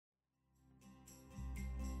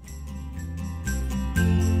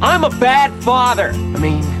I'm a bad father. I'm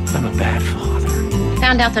a bad father.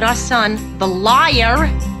 Found out that our son, the liar,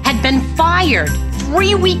 had been fired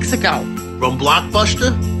 3 weeks ago. From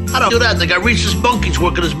Blockbuster? I don't do that. They got Reese's Monkeys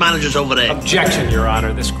working as managers over there. Objection, Your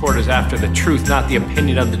Honor. This court is after the truth, not the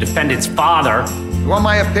opinion of the defendant's father. You want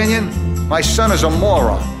my opinion? My son is a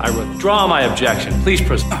moron. I withdraw my objection. Please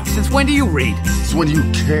proceed. Since when do you read? Since when do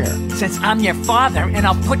you care? Since I'm your father and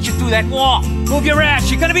I'll put you through that wall. Move your ass,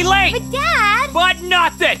 you're gonna be late. But Dad! But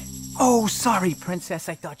nothing! Oh, sorry, Princess,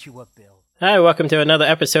 I thought you were Bill. Hi, welcome to another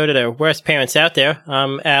episode of The Worst Parents Out There.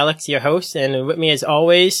 I'm Alex, your host, and with me as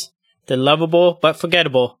always, the lovable but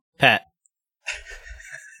forgettable Pat.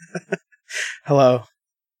 Hello.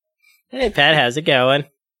 Hey Pat, how's it going?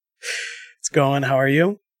 It's going. How are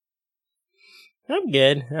you? I'm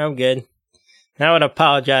good. I want to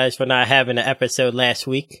apologize for not having an episode last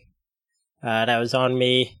week. That was on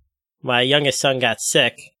me. My youngest son got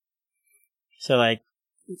sick. So,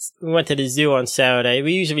 we went to the zoo on Saturday.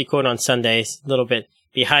 We usually record on Sundays. A little bit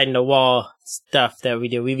behind the wall stuff that we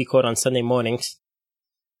do. We record on Sunday mornings.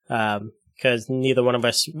 Because neither one of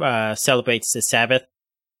us celebrates the Sabbath.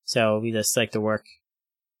 So, we just like to work.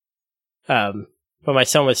 But my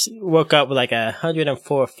son woke up with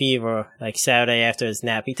 104 fever, Saturday after his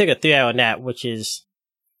nap. He took a 3-hour nap, which is,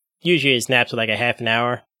 usually his naps are a half an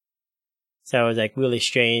hour. So it was really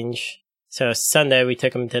strange. So Sunday we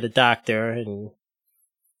took him to the doctor and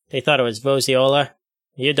they thought it was roseola.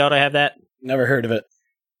 Your daughter have that? Never heard of it.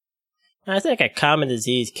 It's a common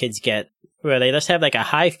disease kids get, where they just have a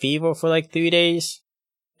high fever for 3 days.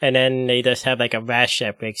 And then they just have a rash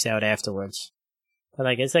that breaks out afterwards.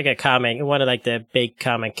 But it's a common, one of the big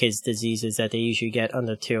common kids diseases that they usually get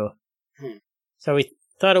under 2. So we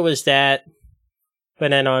thought it was that.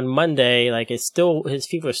 But then on Monday, his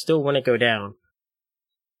fever still wouldn't go down.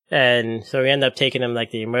 And so we ended up taking him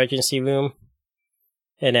the emergency room.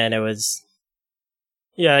 And then it was,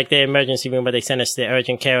 the emergency room, but they sent us to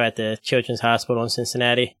urgent care at the Children's Hospital in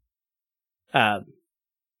Cincinnati. But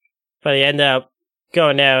he ended up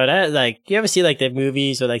going there, you ever see the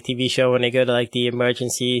movies or TV show when they go to the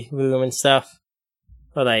emergency room and stuff?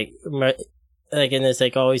 Or and it's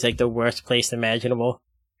always the worst place imaginable.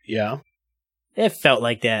 Yeah. It felt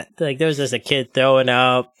like that. There was just a kid throwing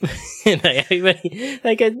up. And everybody,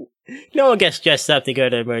 no one gets dressed up to go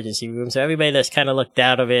to the emergency room, so everybody just kind of looked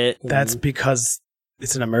out of it. That's because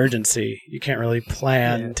it's an emergency. You can't really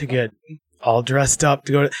plan to get all dressed up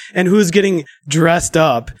to go to, and who's getting dressed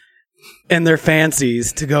up in their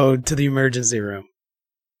fancies to go to the emergency room?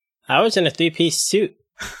 I was in a 3-piece suit.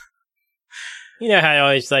 You know how I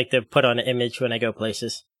always like to put on an image when I go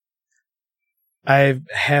places. I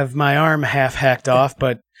have my arm half hacked off,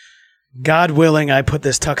 but God willing, I put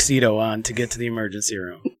this tuxedo on to get to the emergency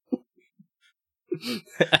room.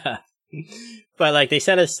 But they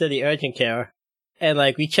sent us to the urgent care, and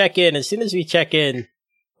we check in. As soon as we check in,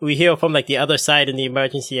 we hear from the other side in the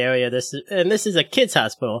emergency area. This is a kid's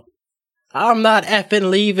hospital. I'm not effing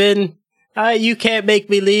leaving. You can't make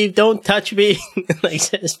me leave. Don't touch me.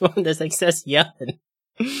 There's says yelling.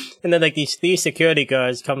 And then these 3 security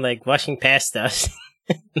guards come rushing past us.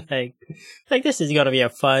 This is gonna be a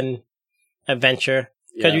fun adventure.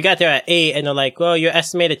 Because we got there at 8 and they're well, your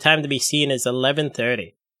estimated time to be seen is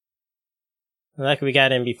 11:30. We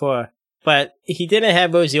got in before. But he didn't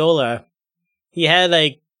have roseola. He had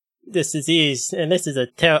this disease, and this is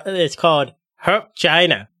it's called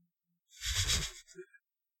herpgina.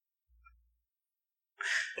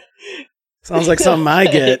 Sounds like something I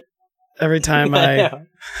get every time I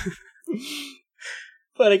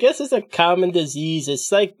But I guess it's a common disease. It's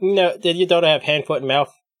did your daughter have hand, foot, and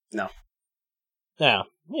mouth? No. No.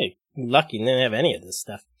 You're lucky you didn't have any of this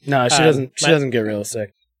stuff. No, she doesn't. She doesn't get real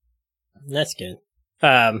sick. That's good.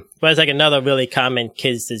 But it's another really common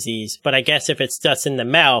kids disease. But I guess if it's just in the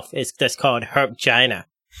mouth, it's just called herpgina.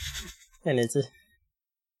 And it's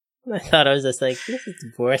I thought it was just this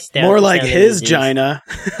is worse. More like his gina.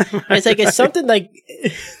 It's it's something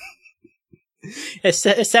it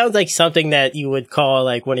sounds like something that you would call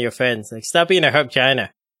one of your friends. Stop being a herpgina.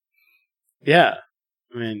 Yeah.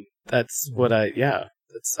 I mean, that's what I've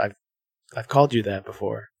called you that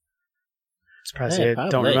before. Surprised you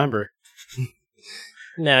don't remember.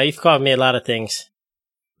 No, you've called me a lot of things.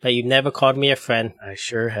 But you've never called me a friend. I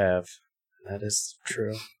sure have. That is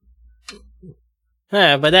true.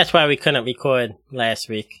 But that's why we couldn't record last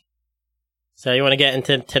week. So you want to get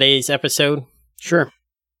into today's episode? Sure.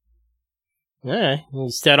 Alright.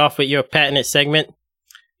 You start off with your patented segment.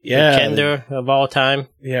 Yeah. The gender of all time.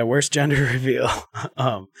 Yeah, worst gender reveal.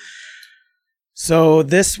 So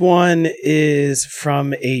this one is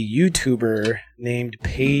from a YouTuber named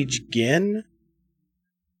Paige Ginn.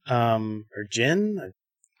 or Jin.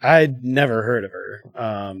 I'd never heard of her,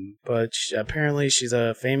 but apparently she's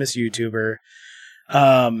a famous YouTuber.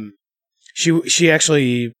 She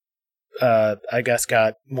actually, I guess,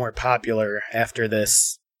 got more popular after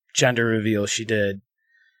this gender reveal she did.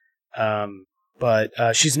 But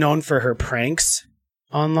she's known for her pranks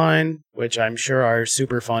online, which I'm sure are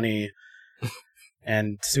super funny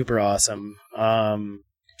and super awesome.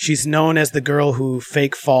 She's known as the girl who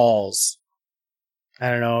fake falls. I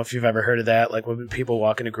don't know if you've ever heard of that, like when people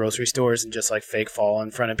walk into grocery stores and just like fake fall in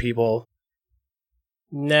front of people.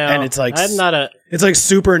 No, and it's like it's like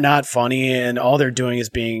super not funny, and all they're doing is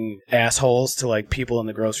being assholes to like people in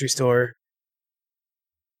the grocery store.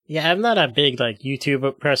 Yeah, I'm not a big like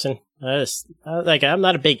YouTuber person. I'm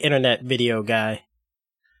not a big internet video guy.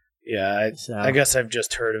 Yeah, I guess I've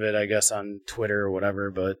just heard of it, I guess, on Twitter or whatever,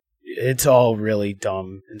 but it's all really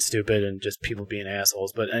dumb and stupid and just people being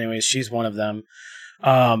assholes. But anyways, she's one of them.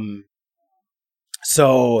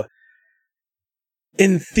 So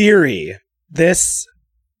in theory, this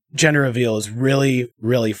gender reveal is really,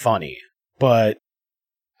 really funny, but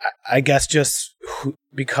I guess just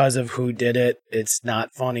because of who did it, it's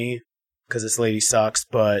not funny because this lady sucks.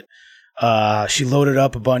 But she loaded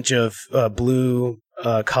up a bunch of blue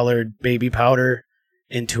colored baby powder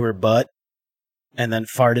into her butt and then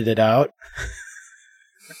farted it out.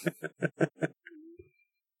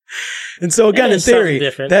 And so again, in theory,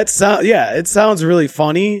 it sounds really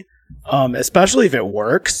funny, especially if it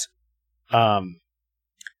works.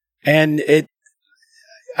 And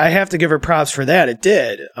I have to give her props for that. It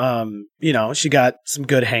did. She got some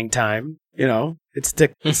good hang time. It's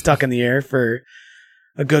stuck in the air for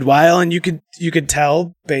a good while, and you could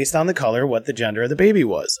tell based on the color what the gender of the baby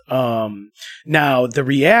was. Now the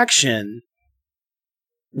reaction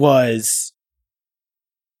was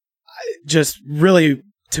just really,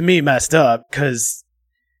 to me, messed up, because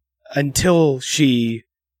until she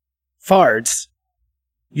farts,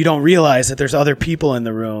 you don't realize that there's other people in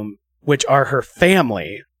the room, which are her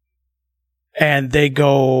family, and they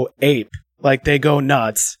go ape, like they go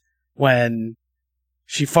nuts when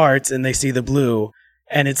she farts and they see the blue,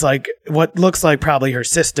 and it's like what looks like probably her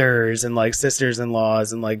sisters and like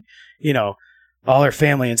sisters-in-laws and like, all her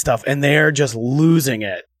family and stuff, and they're just losing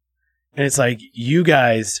it. And it's like, you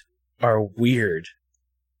guys are weird.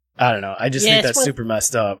 I don't know. I just think that's super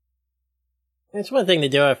messed up. It's one thing to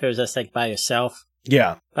do if it was just like by yourself.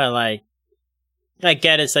 Yeah. But like, I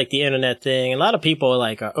get it's like the internet thing. A lot of people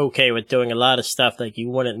like are okay with doing a lot of stuff like you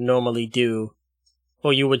wouldn't normally do,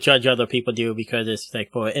 or you would judge other people do because it's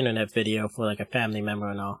like for an internet video for like a family member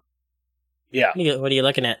and all. Yeah. What are you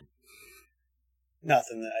looking at?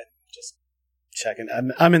 Nothing. Just checking.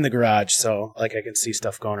 I'm in the garage, so like I can see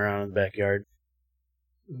stuff going around in the backyard.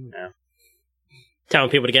 Yeah. Telling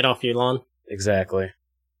people to get off your lawn. Exactly.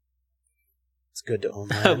 It's good to own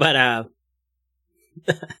that. But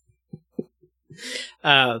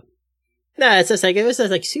it's just like it was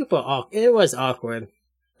just like super awkward. It was awkward.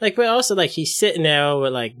 Like, but also like he's sitting there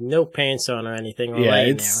with like no pants on or anything.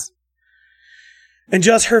 And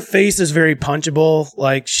just her face is very punchable.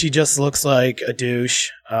 Like she just looks like a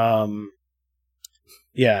douche.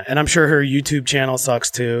 Yeah, and I'm sure her YouTube channel sucks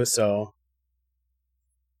too. So.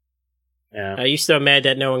 Yeah. Are you still mad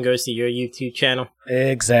that no one goes to your YouTube channel?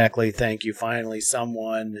 Exactly. Thank you. Finally,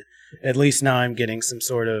 someone. At least now I'm getting some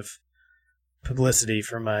sort of publicity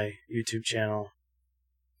for my YouTube channel.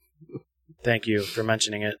 Thank you for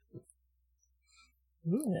mentioning it.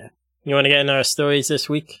 Yeah. You want to get into our stories this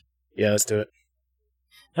week? Yeah, let's do it.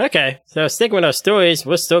 Okay. So sticking with our stories,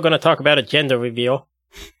 we're still going to talk about a gender reveal.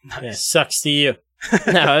 Nice. Yeah, sucks to you.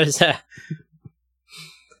 No, it was...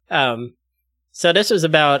 So this was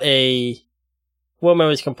about a woman who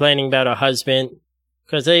was complaining about her husband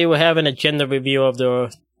because they were having a gender reveal of their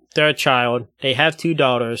third child. They have 2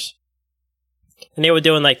 daughters. And they were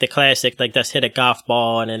doing like the classic, like just hit a golf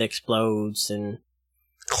ball and it explodes and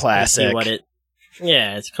classic.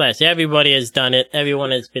 It's classic. Everybody has done it. Everyone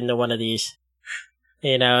has been to one of these.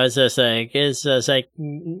 It's just like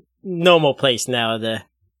normal place now to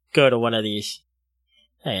go to one of these.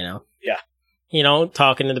 Yeah.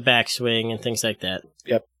 Talking to the backswing and things like that.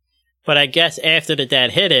 Yep. But I guess after the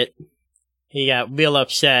dad hit it, he got real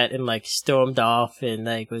upset and like stormed off and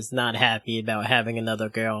like was not happy about having another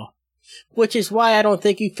girl. Which is why I don't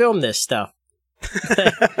think you filmed this stuff.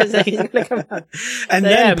 And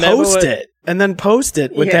then post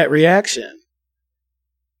it with that reaction.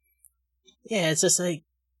 Yeah, it's just like,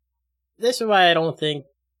 this is why I don't think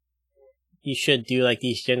you should do like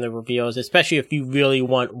these gender reveals, especially if you really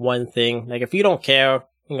want one thing. Like if you don't care,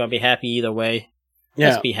 you're gonna be happy either way. Yeah.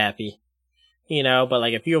 Just be happy. you know, but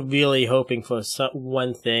like if you're really hoping for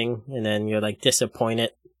one thing and then you're like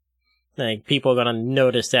disappointed, like people are gonna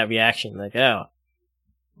notice that reaction, like, oh,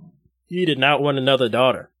 you did not want another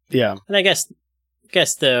daughter. Yeah. And I guess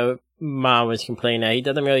the mom was complaining that he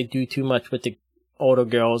doesn't really do too much with the older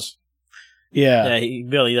girls. Yeah. Yeah, he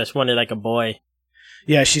really just wanted like a boy.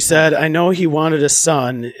 Yeah, she said, I know he wanted a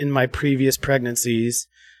son in my previous pregnancies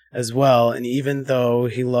as well, and even though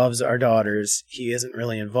he loves our daughters, he isn't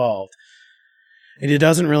really involved. And he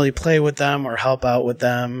doesn't really play with them or help out with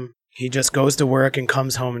them. He just goes to work and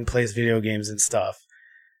comes home and plays video games and stuff.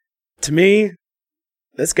 To me,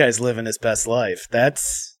 this guy's living his best life. That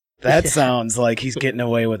sounds like he's getting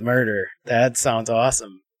away with murder. That sounds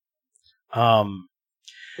awesome. Yeah,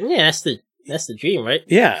 that's the dream, right?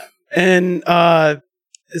 Yeah. And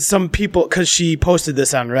some people, because she posted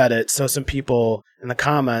this on Reddit, so some people in the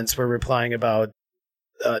comments were replying about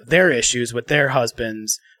their issues with their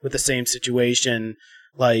husbands with the same situation.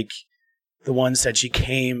 Like, the one said she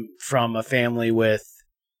came from a family with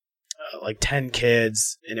like 10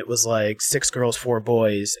 kids, and it was like 6 girls, 4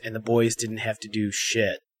 boys, and the boys didn't have to do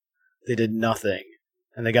shit. They did nothing,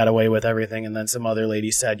 and they got away with everything. And then some other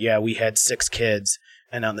lady said, yeah, we had 6 kids,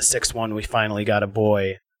 and on the 6th one, we finally got a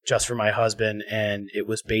boy just for my husband, and it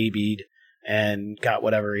was babied and got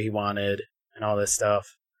whatever he wanted and all this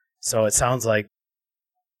stuff. So it sounds like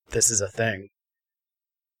this is a thing.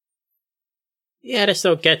 Yeah, I just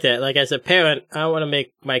don't get that. Like, as a parent, I want to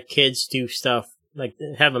make my kids do stuff, like,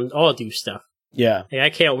 have them all do stuff. Yeah. Like, I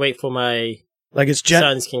can't wait for my like it's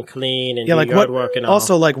sons can clean and do like yard work and all.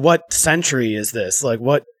 Also, like, what century is this? Like,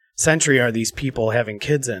 what century are these people having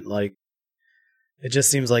kids in? Like, it just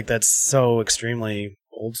seems like that's so extremely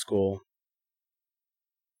old school.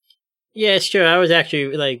 Yeah, it's true. I was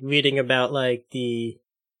actually, like, reading about, like, the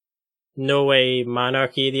Norway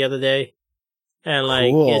monarchy the other day. And,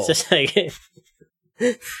 like, Cool. It's just, like...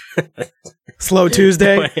 Slow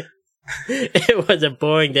Tuesday? It was a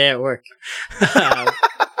boring day at work.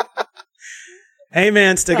 Hey,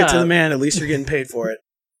 man, stick it to the man. At least you're getting paid for it.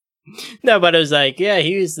 No, but it was like, yeah,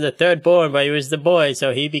 he was the third born, but he was the boy,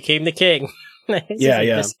 so he became the king. Yeah.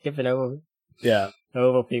 Just skipping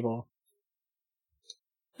over people.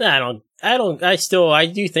 I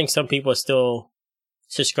do think some people still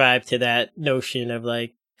subscribe to that notion of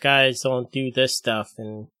like, guys don't do this stuff,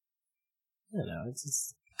 and you know,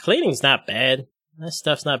 cleaning's not bad. That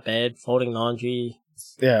stuff's not bad. Folding laundry,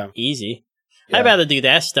 easy. Yeah. I'd rather do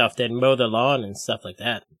that stuff than mow the lawn and stuff like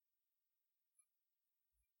that.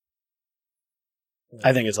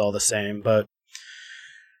 I think it's all the same, but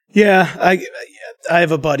yeah, I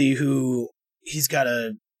have a buddy who he's got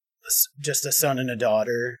just a son and a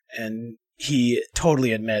daughter, and he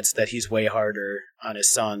totally admits that he's way harder on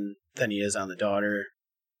his son than he is on the daughter.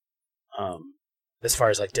 As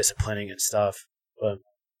far as like disciplining and stuff, but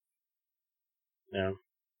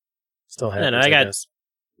still happens.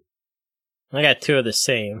 I got 2 of the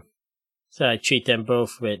same, so I treat them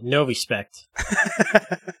both with no respect.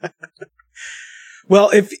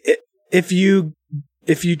 Well, if you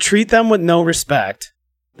treat them with no respect,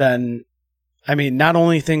 then I mean, not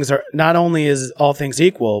only is all things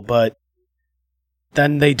equal, but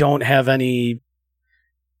then they don't have any.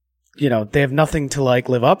 They have nothing to like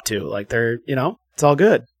live up to. Like they're, it's all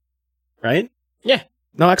good, right? Yeah.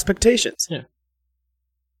 No expectations. Yeah.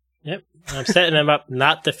 Yep. I'm setting them up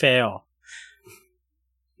not to fail.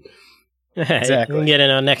 Exactly. We can get in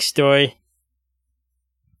our next story.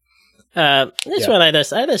 This one,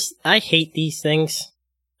 I hate these things.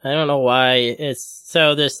 I don't know why.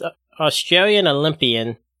 This Australian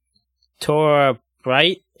Olympian, Tora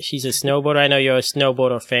Bright. She's a snowboarder. I know you're a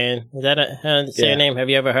snowboarder fan. Is that how to say her name? Have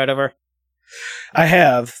you ever heard of her? I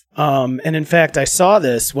have. And in fact, I saw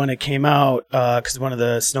this when it came out because one of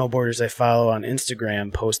the snowboarders I follow on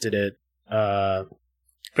Instagram posted it.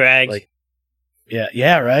 Brag.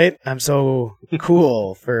 Yeah, right? I'm so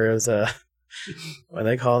cool for what do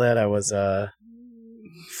they call that? I was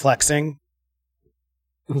flexing.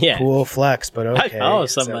 Yeah. Cool flex, but okay. Oh, somebody.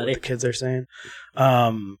 Is that what the kids are saying?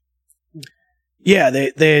 Yeah,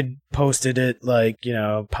 they had posted it like,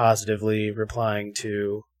 positively replying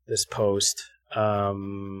to this post.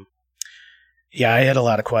 Yeah, I had a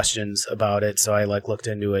lot of questions about it, so I looked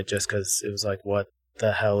into it just because it was like, what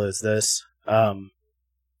the hell is this?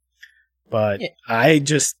 But I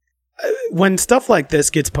just, when stuff like this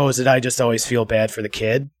gets posted, I just always feel bad for the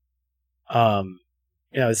kid.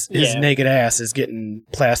 His naked ass is getting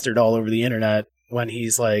plastered all over the internet when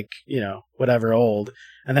he's like, whatever old.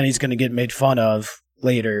 And then he's going to get made fun of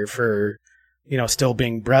later for, still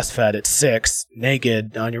being breastfed at 6,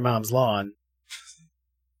 naked on your mom's lawn.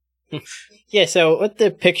 Yeah, so what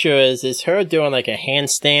the picture is her doing like a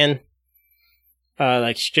handstand,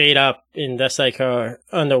 like straight up in just like her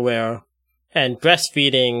underwear, and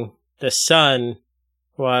breastfeeding the son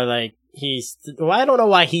while like I don't know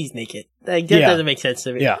why he's naked. Like that doesn't make sense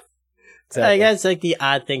to me. Yeah. Exactly. Like that's like the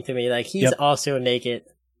odd thing to me. Like he's also naked.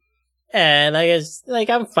 And I guess like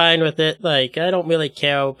I'm fine with it. Like I don't really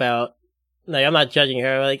care about like I'm not judging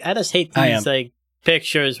her. Like I just hate these like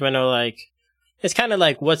pictures when they're like it's kind of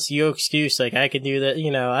like what's your excuse? Like I could do that,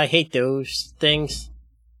 I hate those things.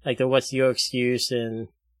 Like the what's your excuse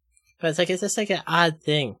but it's like it's just like an odd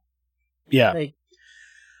thing. Yeah. Like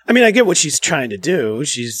I mean, I get what she's trying to do.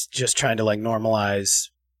 She's just trying to like normalize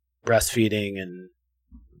breastfeeding and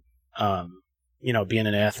being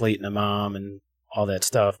an athlete and a mom and all that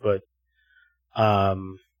stuff, but there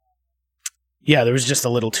was just a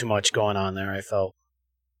little too much going on there, I felt.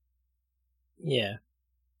 Yeah.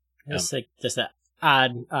 It's like just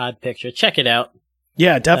an odd picture. Check it out.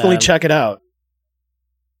 Yeah, definitely check it out.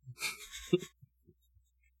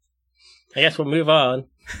 I guess we'll move on.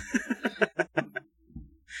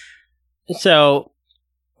 So,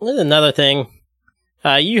 there's another thing.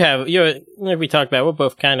 Like we talked about, we're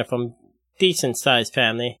both kind of from decent sized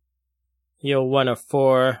family. You're one of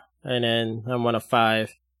 4, and then I'm one of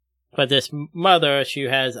 5. But this mother, she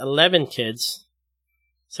has 11 kids.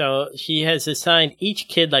 So she has assigned each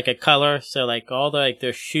kid like a color. So like all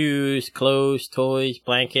their shoes, clothes, toys,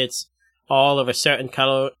 blankets, all of a certain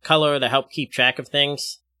color to help keep track of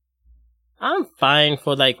things. I'm fine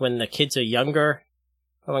for like when the kids are younger.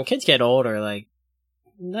 But when kids get older, like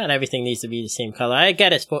not everything needs to be the same color. I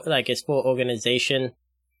get it's for organization,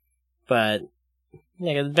 but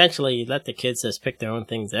eventually let the kids just pick their own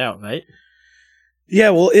things out, right?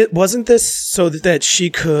 Yeah, well, it wasn't this so that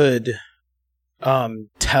she could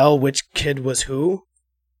tell which kid was who.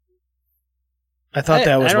 I thought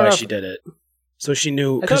that was why she did it, so she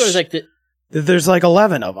knew. I thought it was like there's like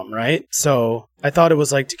 11 of them, right? So I thought it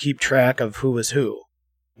was like to keep track of who was who.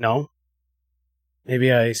 No,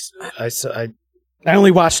 maybe I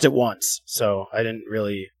only watched it once, so I didn't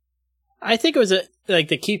really. I think it was like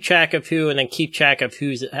to keep track of who, and then keep track of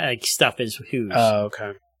whose stuff is whose. Oh,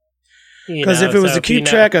 okay. Because if it was to keep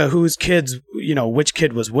track of whose kids, which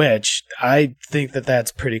kid was which, I think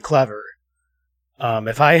that's pretty clever.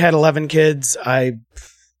 If I had 11 kids, I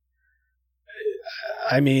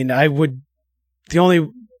mean, I would. The only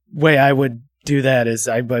way I would do that is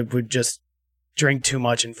I would just drink too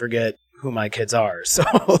much and forget who my kids are. So,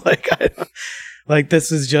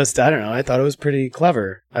 this is just, I don't know. I thought it was pretty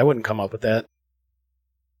clever. I wouldn't come up with that.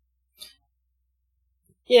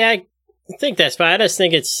 Yeah, I think that's fine. I just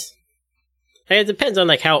think it depends on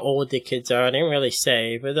like how old the kids are. I didn't really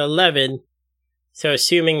say, but 11. So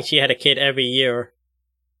assuming she had a kid every year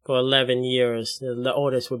for 11 years, the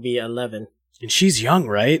oldest would be 11. And she's young,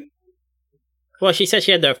 right? Well, she said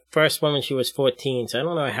she had the first one when she was 14, so I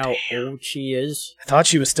don't know how old she is. I thought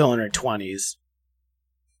she was still in her 20s.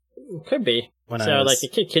 Could be. Like the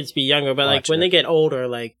kids be younger, but like when they get older,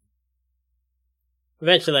 like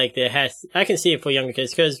eventually, like I can see it for younger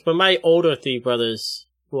kids because when my older 3 brothers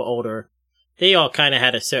were older, they all kind of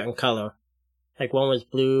had a certain color. Like one was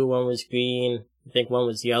blue, one was green, I think one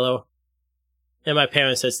was yellow. And my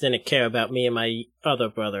parents just didn't care about me and my other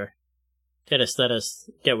brother. They just let us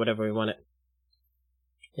get whatever we wanted.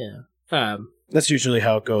 Yeah. That's usually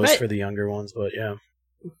how it goes for the younger ones, but yeah.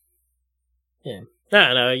 Yeah.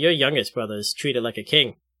 No, your youngest brother is treated like a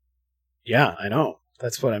king. Yeah, I know.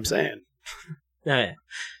 That's what I'm saying. Oh, yeah.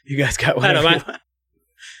 You guys got whatever you want.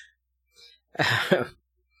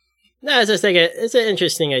 No, it's just like it's an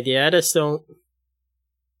interesting idea. I just don't.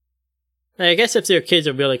 I guess if their kids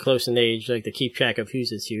are really close in age, like to keep track of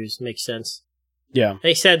whose is whose makes sense. Yeah.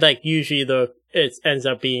 They said like usually it ends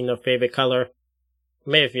up being their favorite color.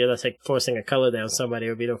 Maybe if you're just like forcing a color down somebody, it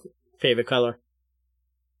would be their favorite color.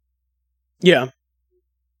 Yeah.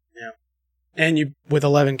 Yeah. And with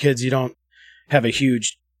 11 kids, you don't have a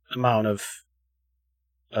huge amount of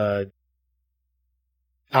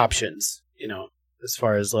options, as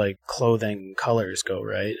far as like clothing colors go,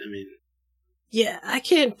 right? I mean, yeah, I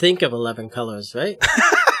can't think of 11 colors, right?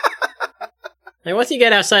 Like once you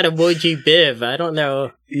get outside of Woji Biv, I don't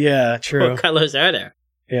know. Yeah, true. What colors are there?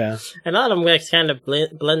 Yeah, and a lot of them like kind of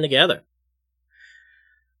blend together.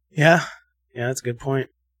 Yeah, that's a good point.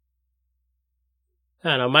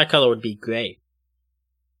 I don't know. My color would be gray.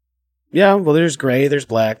 Yeah, well, there's gray, there's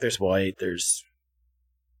black, there's white, there's.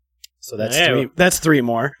 So that's 3. That's 3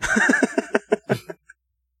 more.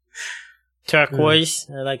 Turquoise,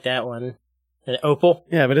 I like that one. And opal.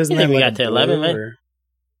 Yeah, but isn't that we like got to 11, right?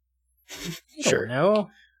 Sure. No.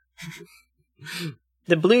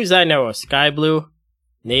 The blues I know are sky blue,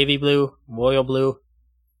 navy blue, royal blue,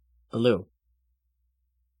 blue.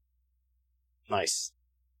 Nice.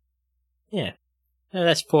 Yeah. And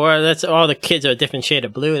that's 4. That's all the kids are a different shade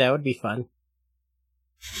of blue. That would be fun.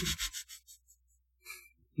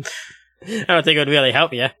 I don't think it would really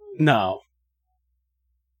help you. No.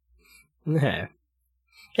 Yeah.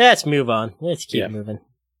 Let's move on. Let's keep Yeah. moving.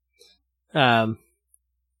 So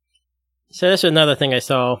this was another thing I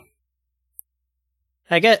saw.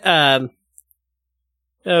 I get there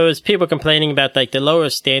was people complaining about like the lower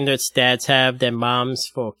standards dads have than moms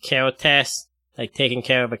for care tasks, like taking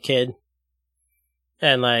care of a kid,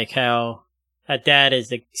 and like how a dad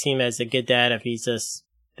is seen as a good dad if he's just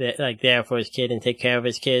like there for his kid and take care of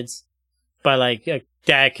his kids, but like a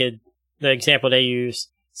dad could, the example they use,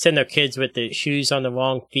 send their kids with the shoes on the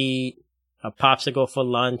wrong feet, a popsicle for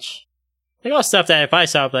lunch, like all stuff that if I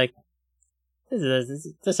saw, I'd be like,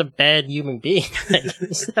 this is a bad human being.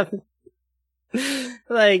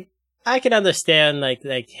 Like I can understand like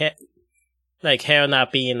hair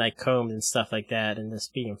not being like combed and stuff like that, and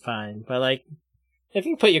just being fine. But like, if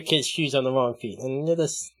you put your kid's shoes on the wrong feet, and you're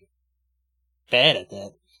just bad at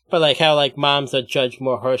that. But like how like moms are judged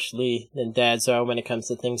more harshly than dads are when it comes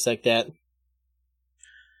to things like that.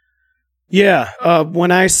 Yeah,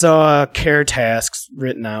 when I saw care tasks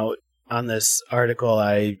written out on this article,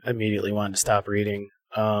 I immediately wanted to stop reading.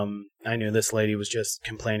 I knew this lady was just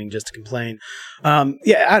complaining just to complain.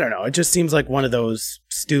 Yeah, I don't know. It just seems like one of those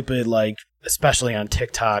stupid, like, especially on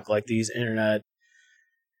TikTok, like these internet,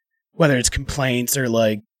 whether it's complaints or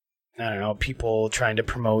like, I don't know, people trying to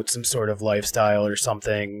promote some sort of lifestyle or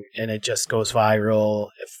something, and it just goes viral.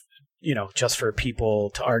 If, you know, just for people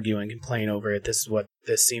to argue and complain over it. This is what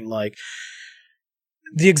this seemed like.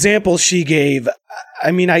 The example she gave, I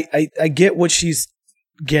mean, I get what she's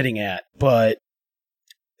getting at, but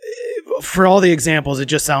for all the examples, it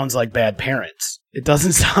just sounds like bad parents. It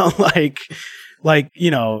doesn't sound like, you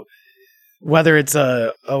know, whether it's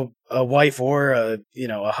a wife or a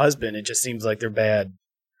husband, it just seems like they're bad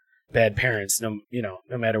parents, no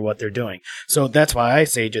matter what they're doing. So that's why I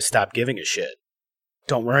say just stop giving a shit.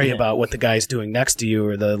 Don't worry about what the guy's doing next to you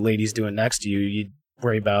or the lady's doing next to you. You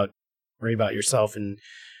worry about yourself and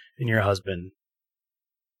your husband.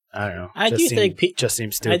 I don't know. Just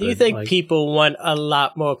seems stupid. I do think people want a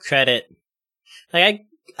lot more credit. Like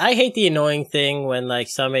I hate the annoying thing when like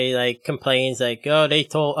somebody like complains like, oh, they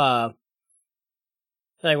told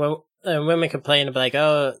like when women complain about like,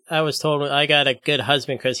 oh, I was told I got a good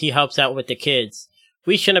husband because he helps out with the kids.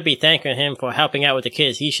 We shouldn't be thanking him for helping out with the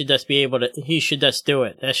kids. He should just do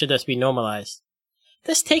it. That should just be normalized.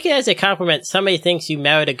 Just take it as a compliment. Somebody thinks you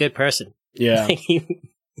married a good person. Yeah.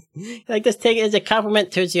 Like, just take it as a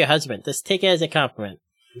compliment towards your husband. Just take it as a compliment.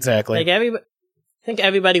 Exactly. Like, I think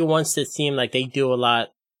everybody wants to seem like they do a lot,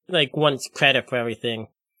 like, wants credit for everything.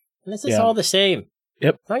 And it's just all the same.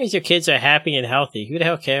 Yep. As long as your kids are happy and healthy, who the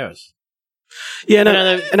hell cares? Yeah,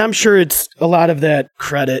 and I'm sure it's a lot of that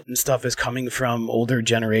credit and stuff is coming from older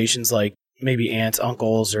generations, like maybe aunts,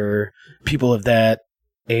 uncles, or people of that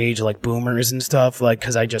age, like boomers and stuff. Like,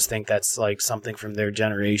 because I just think that's like something from their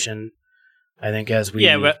generation. I think as we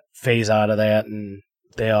phase out of that, and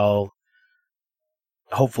they all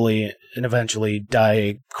hopefully and eventually die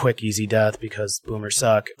a quick, easy death because boomers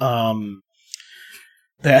suck.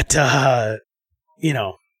 That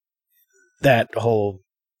whole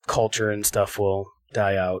culture and stuff will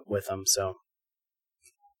die out with them. So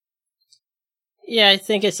yeah, I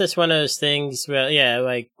think it's just one of those things where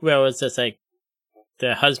it's just like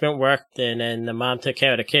the husband worked and then the mom took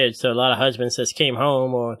care of the kids, so a lot of husbands just came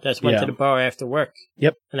home or just went to the bar after work.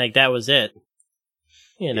 Yep. And like that was it.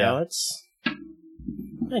 It's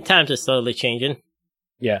times are slowly changing.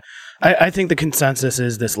 Yeah, I think the consensus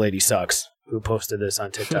is this lady sucks who posted this on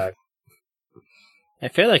TikTok. I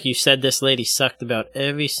feel like you said this lady sucked about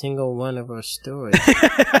every single one of our stories.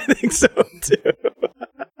 I think so too.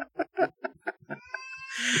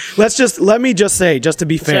 Let me just say, just to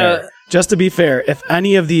be fair, if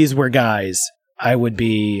any of these were guys, I would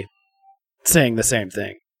be saying the same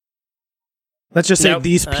thing. Let's just say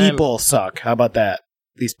these people suck. How about that?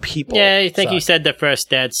 These people. Yeah, I think suck. you said the first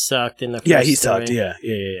dad sucked in the first he story. sucked.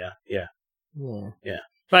 Yeah.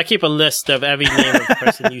 But I keep a list of every name of the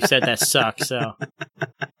person you said that sucks, so.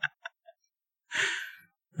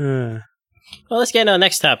 Well, let's get on the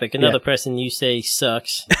next topic. Another person you say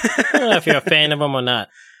sucks. I don't know if you're a fan of him or not.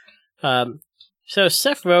 So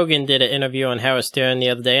Seth Rogen did an interview on Howard Stern the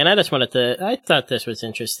other day, and I thought this was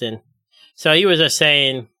interesting. So he was just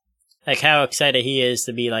saying, like, how excited he is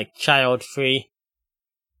to be, like, child-free.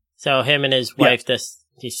 So him and his wife just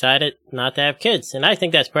decided not to have kids, and I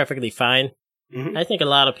think that's perfectly fine. Mhm. I think a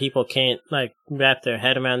lot of people can't like wrap their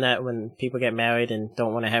head around that when people get married and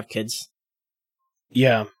don't want to have kids.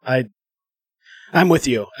 Yeah, I'm with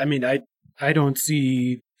you. I mean, I don't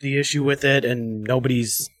see the issue with it, and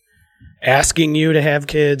nobody's asking you to have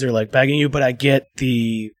kids or like begging you, but I get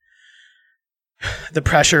the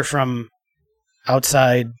pressure from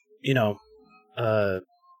outside,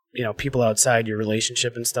 people outside your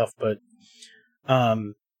relationship and stuff. But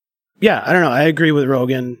yeah, I don't know. I agree with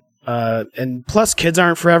Rogan. And plus, kids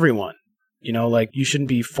aren't for everyone. Like you shouldn't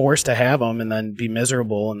be forced to have them and then be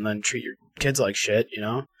miserable and then treat your kids like shit.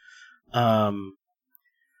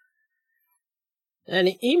 And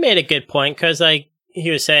he made a good point because, like,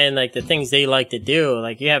 he was saying, like, the things they like to do,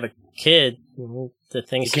 like, you have a kid, the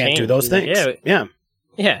things You can't change. do those things. Yeah.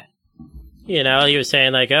 Yeah. He was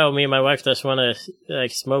saying, like, oh, me and my wife just want to,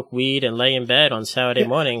 like, smoke weed and lay in bed on Saturday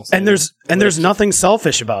mornings. And there's nothing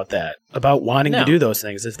selfish about that, about wanting to No. do those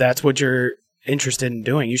things. If that's what you're interested in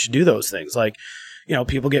doing, you should do those things. Like,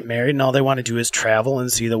 people get married and all they want to do is travel and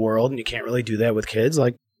see the world, and you can't really do that with kids.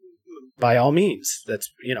 Like, by all means, that's,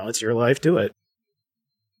 it's your life, do it.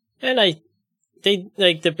 And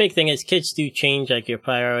the big thing is kids do change, like, your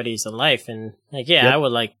priorities in life. And, like, yeah, Yep. I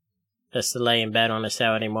would like just to lay in bed on a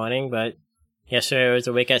Saturday morning, but yesterday I was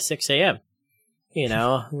awake at 6 a.m.,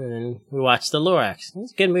 and we watched The Lorax.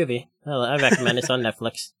 It's a good movie. I recommend it. It's on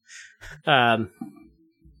Netflix.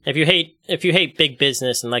 If you hate big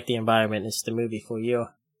business and like the environment, it's the movie for you.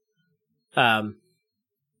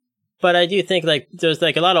 But I do think, like, there's,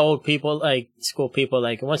 like, a lot of old people, like, school people,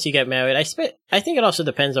 like, once you get married, I think it also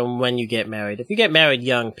depends on when you get married. If you get married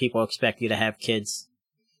young, people expect you to have kids.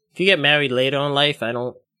 If you get married later in life, I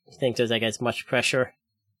don't think there's, like, as much pressure.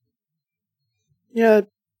 Yeah,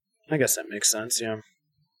 I guess that makes sense, yeah.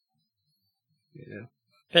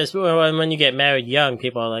 Because when you get married young,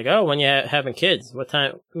 people are like, oh, when you're having kids, what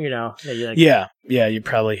time, you're like, Yeah, you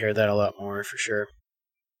probably hear that a lot more, for sure.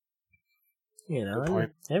 Good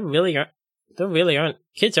point. They really aren't,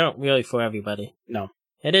 kids aren't really for everybody. No.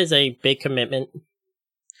 It is a big commitment.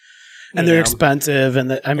 And they're expensive, and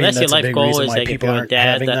Unless your that's a life big goal reason is, why like, if people you're a aren't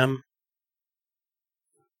dad, having them.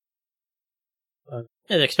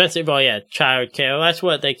 It's expensive. Well, yeah, child care. Well, that's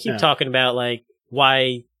what they keep talking about, like,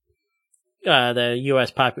 why the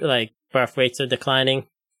U.S. birth rates are declining.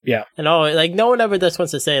 Yeah. And like, no one ever just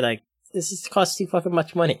wants to say, like, this is costs too fucking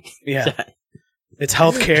much money. Yeah. It's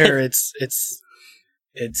healthcare, it's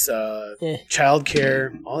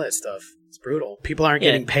childcare, all that stuff. It's brutal. People aren't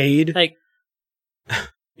getting paid. Like,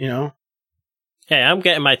 Hey, I'm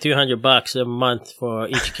getting my $200 a month for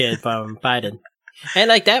each kid from Biden. And,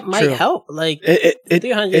 like, that might True. help. Like,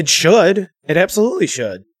 it should. It absolutely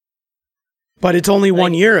should. But it's only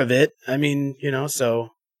 1 year of it. I mean, so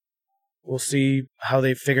we'll see how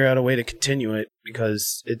they figure out a way to continue it,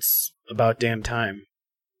 because it's about damn time.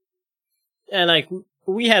 And, like,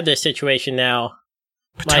 we have this situation now.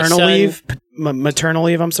 Maternal leave? Maternal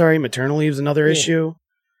leave, I'm sorry. Maternal leave is another issue.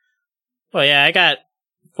 Well, yeah,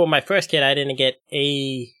 for my first kid, I didn't get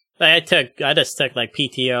I just took, like,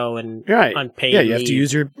 PTO and unpaid Yeah, you have leave. to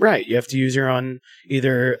use you have to use your on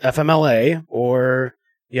either FMLA or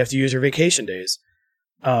you have to use your vacation days.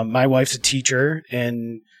 My wife's a teacher,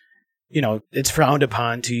 and it's frowned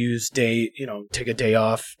upon to use take a day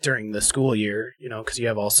off during the school year, because you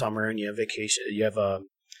have all summer and you have vacation, you have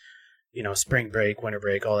spring break, winter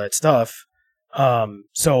break, all that stuff.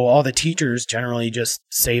 So all the teachers generally just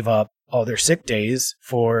save up all their sick days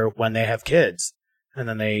for when they have kids, and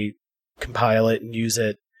then they compile it and use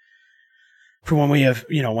it for when we have,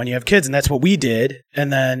 when you have kids. And that's what we did.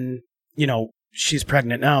 And then, she's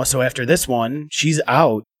pregnant now. So after this one, she's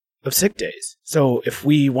out of sick days. So if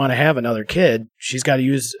we want to have another kid, she's got to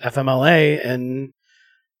use FMLA and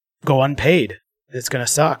go unpaid. It's going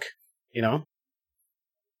to suck,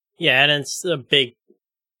 Yeah, and it's a big...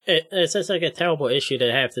 It's just, like, a terrible issue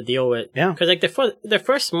to have to deal with. Yeah. Because, like, the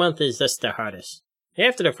first month is just the hardest.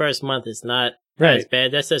 After the first month, it's not as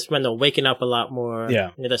bad. That's just when they're waking up a lot more.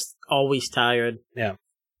 Yeah. They're just always tired. Yeah.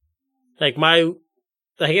 Like,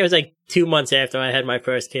 it was, like, 2 months after I had my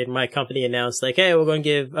first kid, my company announced, like, hey, we're going to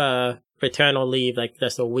give paternal leave, like,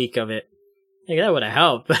 just a week of it. Like, that would have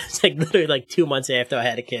helped. But it's, like, literally, like, 2 months after I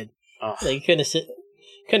had a kid. Oh. Like, you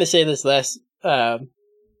couldn't say this last,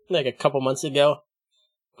 like, a couple months ago.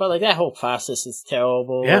 But, like, that whole process is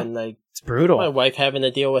terrible. Yeah. And, like, It's brutal. my wife having to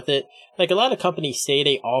deal with it. Like, a lot of companies say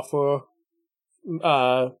they offer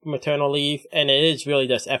maternal leave, and it is really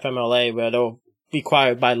just FMLA, where they're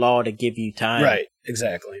required by law to give you time. Right.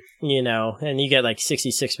 Exactly. And you get, like,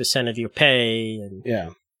 66% of your pay. And Yeah.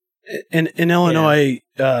 In Illinois,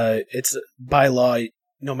 it's by law,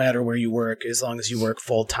 no matter where you work, as long as you work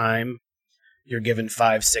full time, you're given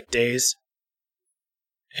 5 sick days.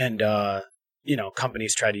 And,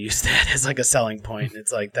 companies try to use that as like a selling point.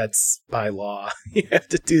 It's like, that's by law. You have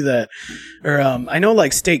to do that. Or I know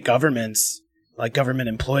like state governments, like government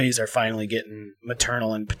employees are finally getting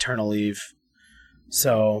maternal and paternal leave.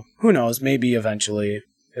 So who knows? Maybe eventually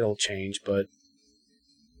it'll change, but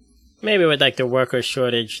maybe with like the worker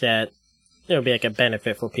shortage that it'll be like a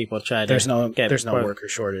benefit for people trying there's to there's no worker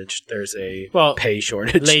shortage. There's a pay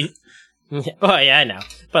shortage. Yeah, I know.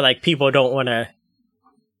 But like people don't want to,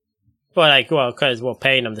 because we're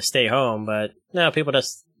paying them to stay home, but no, people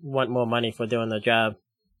just want more money for doing their job.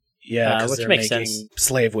 Yeah, because they're making sense.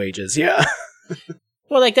 Slave wages. Yeah.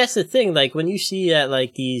 Well, like that's the thing. Like when you see that,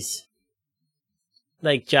 like these,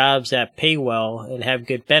 like jobs that pay well and have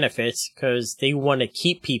good benefits, because they want to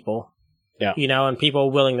keep people. Yeah. And people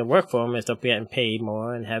are willing to work for them if they're getting paid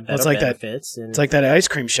more and have better benefits. It's like that ice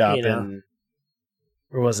cream shop in,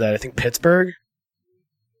 where was that? I think Pittsburgh.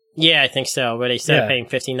 Yeah, I think so. Where they started paying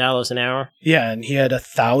 $15 an hour. Yeah, and he had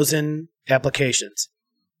 1,000 applications.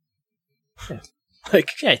 Yeah.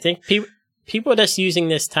 I think people are just using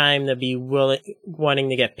this time to be wanting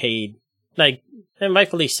to get paid, like, and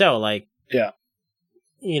rightfully so. Like, yeah,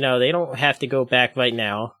 they don't have to go back right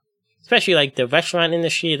now, especially like the restaurant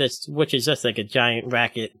industry, which is just like a giant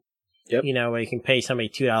racket. Yep. Where you can pay somebody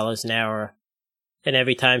 $2 an hour. And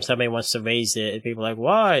every time somebody wants to raise it, people are like,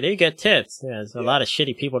 why? They get tips. There's a lot of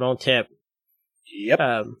shitty people don't tip. Yep.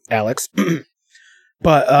 Alex.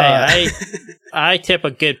 But hey, I tip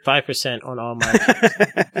a good 5% on all my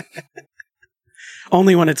tips.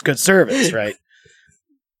 Only when it's good service, right?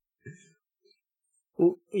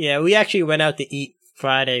 Yeah, we actually went out to eat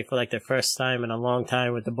Friday for like the first time in a long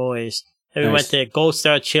time with the boys. And we went to Gold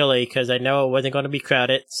Star Chili because I know it wasn't going to be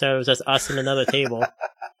crowded. So it was just us and another table.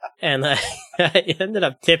 And I ended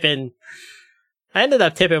up tipping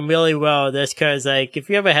really well just because, like, if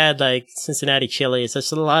you ever had, like, Cincinnati chili, it's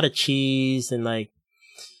just a lot of cheese and, like,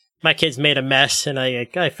 my kids made a mess and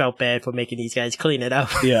I felt bad for making these guys clean it up.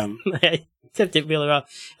 Yeah. I tipped it really well.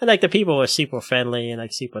 And, like, the people were super friendly and,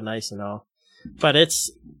 like, super nice and all. But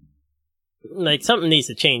it's, like, something needs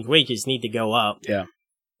to change. Wages need to go up. Yeah.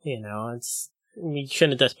 We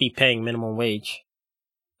shouldn't just be paying minimum wage.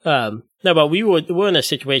 No, but we're in a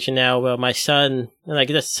situation now where my son, and like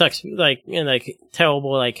this sucks, like, and like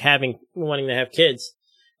terrible, like wanting to have kids.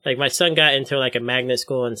 Like my son got into like a magnet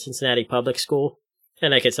school in Cincinnati public school,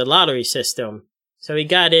 and like it's a lottery system. So he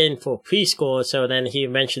got in for preschool, so then he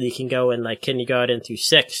eventually can go in like kindergarten through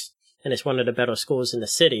 6, and it's one of the better schools in the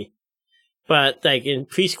city. But like in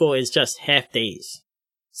preschool is just half days.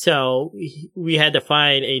 So we had to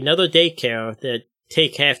find another daycare that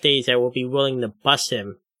take half days that will be willing to bus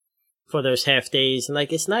him for those half days, and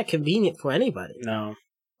like it's not convenient for anybody. No,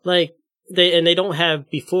 like they don't have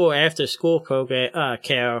before after school program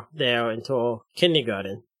care there until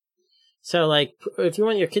kindergarten. So like if you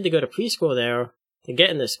want your kid to go to preschool there to get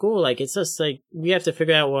into school, like it's just like we have to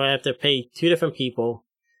figure out we'll have to pay 2 different people.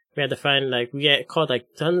 We have to find like we get called like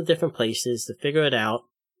tons of different places to figure it out.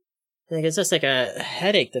 Like it's just like a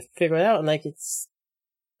headache to figure it out, and like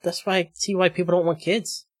that's why I see why people don't want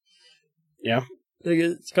kids. Yeah.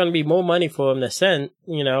 It's going to be more money for them to send,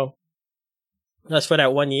 That's for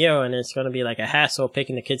that 1 year, and it's going to be like a hassle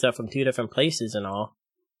picking the kids up from 2 different places and all.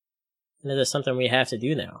 And it's something we have to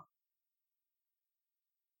do now.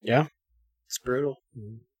 Yeah. It's brutal.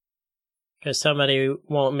 Because somebody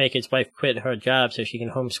won't make his wife quit her job so she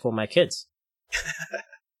can homeschool my kids.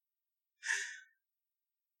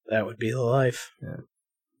 That would be the life.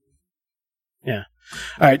 Yeah.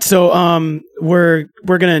 All right, so we're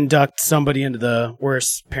gonna induct somebody into the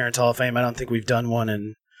Worst Parents Hall of Fame. I don't think we've done one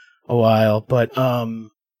in a while, but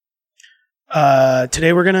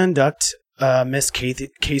today we're gonna induct Miss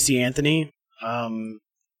Casey Anthony.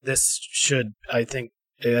 This should, I think,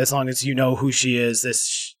 as long as you know who she is,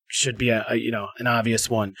 this should be an obvious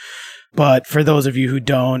one. But for those of you who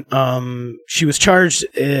don't, she was charged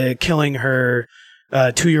killing her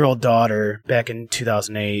 2-year-old daughter back in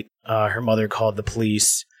 2008. Her mother called the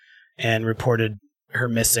police and reported her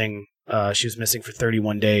missing. She was missing for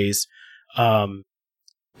 31 days.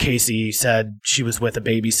 Casey said she was with a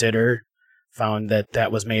babysitter, found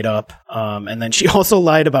that was made up. And then she also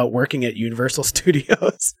lied about working at Universal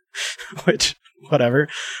Studios, which, whatever.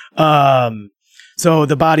 So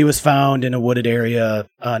the body was found in a wooded area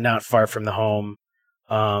not far from the home.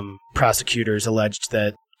 Prosecutors alleged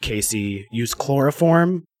that Casey used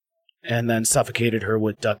chloroform and then suffocated her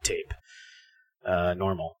with duct tape.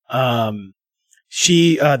 Normal. The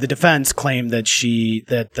defense claimed that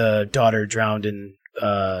the daughter drowned in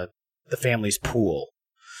the family's pool.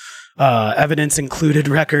 Evidence included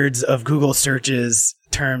records of Google searches,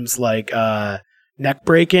 terms like neck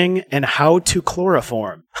breaking and how to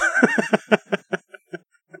chloroform.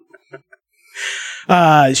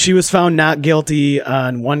 She was found not guilty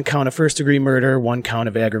on 1 count of first-degree murder, 1 count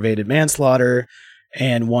of aggravated manslaughter,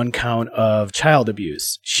 and 1 count of child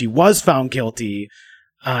abuse. She was found guilty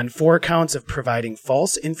on 4 counts of providing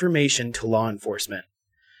false information to law enforcement.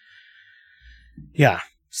 Yeah.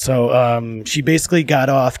 So she basically got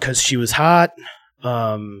off because she was hot.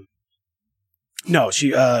 No,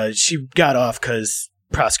 she got off because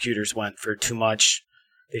prosecutors went for too much.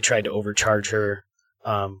 They tried to overcharge her,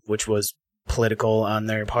 which was political on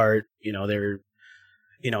their part. You know, they're,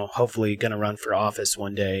 hopefully going to run for office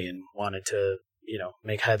one day and wanted to,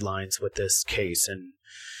 make headlines with this case. And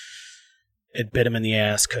it bit him in the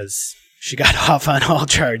ass because she got off on all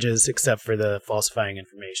charges except for the falsifying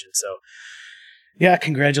information. So, yeah,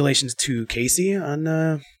 congratulations to Casey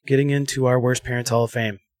on getting into our Worst Parents Hall of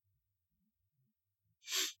Fame.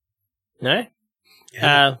 All right.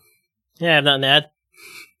 Yeah, I have nothing to add.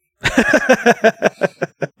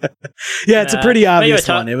 Yeah, it's a pretty obvious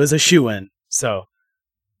one. It was a shoo-in. So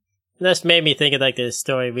this made me think of like this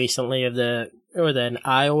story recently of in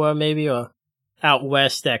Iowa maybe or out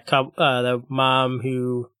west that the mom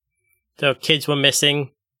who the kids were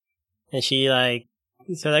missing, and she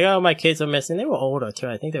said oh, my kids are missing. They were older too.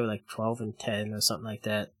 I think they were like 12 and 10 or something like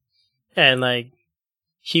that. And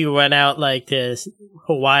she went out to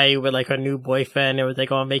Hawaii with her new boyfriend. It was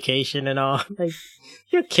on vacation and all.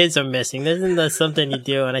 Your kids are missing. Isn't that something you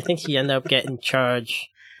do? And I think he ended up getting charged.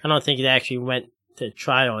 I don't think it actually went to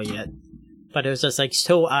trial yet. But it was just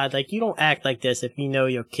so odd. You don't act like this if you know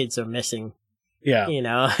your kids are missing. Yeah.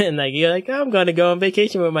 And you're I'm going to go on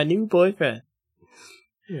vacation with my new boyfriend.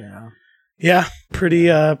 Yeah. Yeah,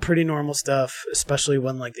 pretty normal stuff, especially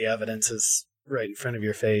when the evidence is right in front of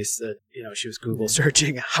your face that, she was Google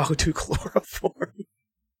searching how to chloroform.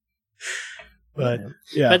 But,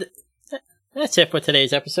 yeah. But that's it for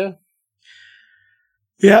today's episode.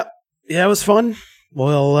 Yeah. Yeah, it was fun.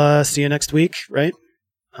 We'll see you next week, right?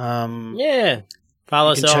 Yeah.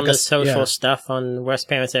 Follow us on the social stuff on Worst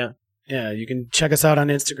Parents Out. Yeah, you can check us out on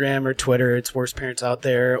Instagram or Twitter. It's Worst Parents Out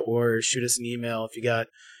there, or shoot us an email if you got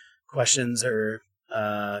questions or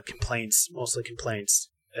complaints, mostly complaints,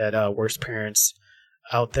 at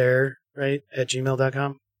worstparentsouthere, right, at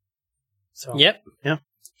gmail.com. So, yep. Yeah.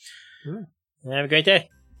 Have a great day.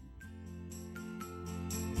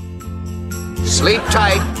 Sleep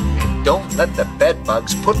tight and don't let the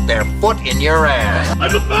bedbugs put their foot in your ass.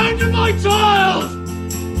 I've abandoned my child!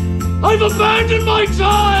 I've abandoned my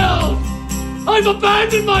child! I've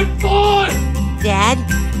abandoned my boy! Dad,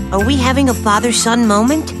 are we having a father-son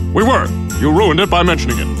moment? We were. You ruined it by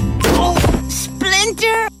mentioning it. Oh,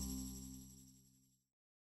 Splinter!